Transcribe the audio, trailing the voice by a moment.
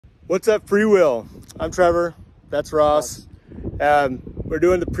What's up, Free Will? I'm Trevor. That's Ross. We're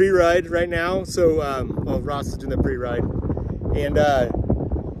doing the pre-ride right now. So, well, Ross is doing the pre-ride. And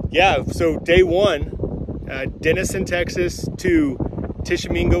yeah, so day one, Denison, Texas to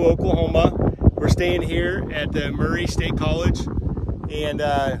Tishomingo, Oklahoma. We're staying here at the Murray State College. And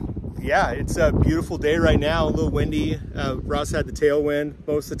yeah, it's a beautiful day right now, a little windy. Ross had the tailwind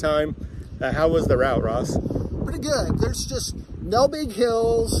most of the time. How was the route, Ross? Pretty good. There's just no big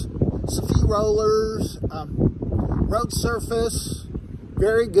hills, some few rollers, road surface,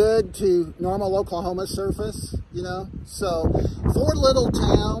 very good to normal Oklahoma surface, you know. So 4 little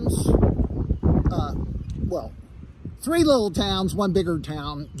towns, well, 3 little towns, 1 bigger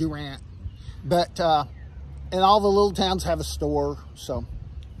town, Durant. But, and all the little towns have a store, so.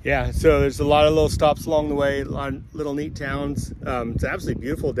 Yeah, so there's a lot of little stops along the way, a lot of little neat towns. It's absolutely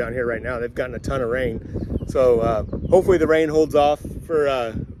beautiful down here right now. They've gotten a ton of rain. So hopefully the rain holds off for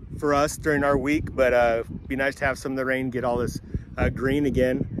us during our week, but it'd be nice to have some of the rain get all this green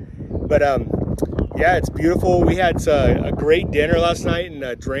again. But yeah, it's beautiful. We had a great dinner last night in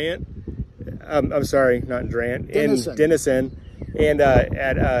Durant. I'm sorry, not in Durant, in Denison. And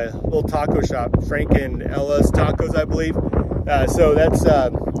at a little taco shop, Frank and Ella's Tacos, I believe. So that's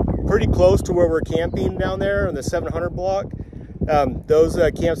pretty close to where we're camping down there on the 700 block. Those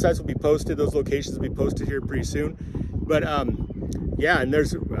campsites will be posted, those locations will be posted here pretty soon. But yeah, and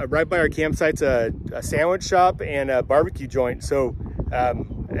there's right by our campsites a sandwich shop and a barbecue joint. So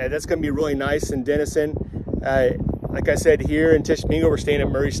that's gonna be really nice in Denison. Like I said, here in Tishomingo, we're staying at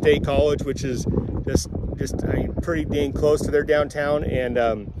Murray State College, which is just pretty dang close to their downtown. And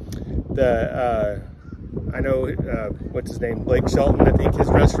I know, what's his name? Blake Shelton, I think his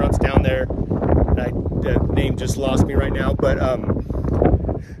restaurant's down there. The name just lost me right now, but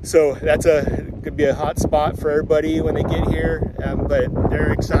so that's could be a hot spot for everybody when they get here. But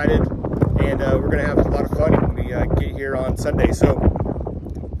they're excited, and we're gonna have a lot of fun when we get here on Sunday. So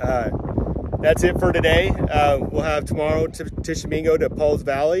that's it for today. We'll have tomorrow to Tishomingo to Paul's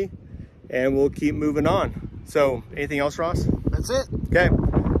Valley, and we'll keep moving on. So anything else, Ross? That's it. Okay,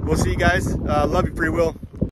 we'll see you guys. Love you, Free Will.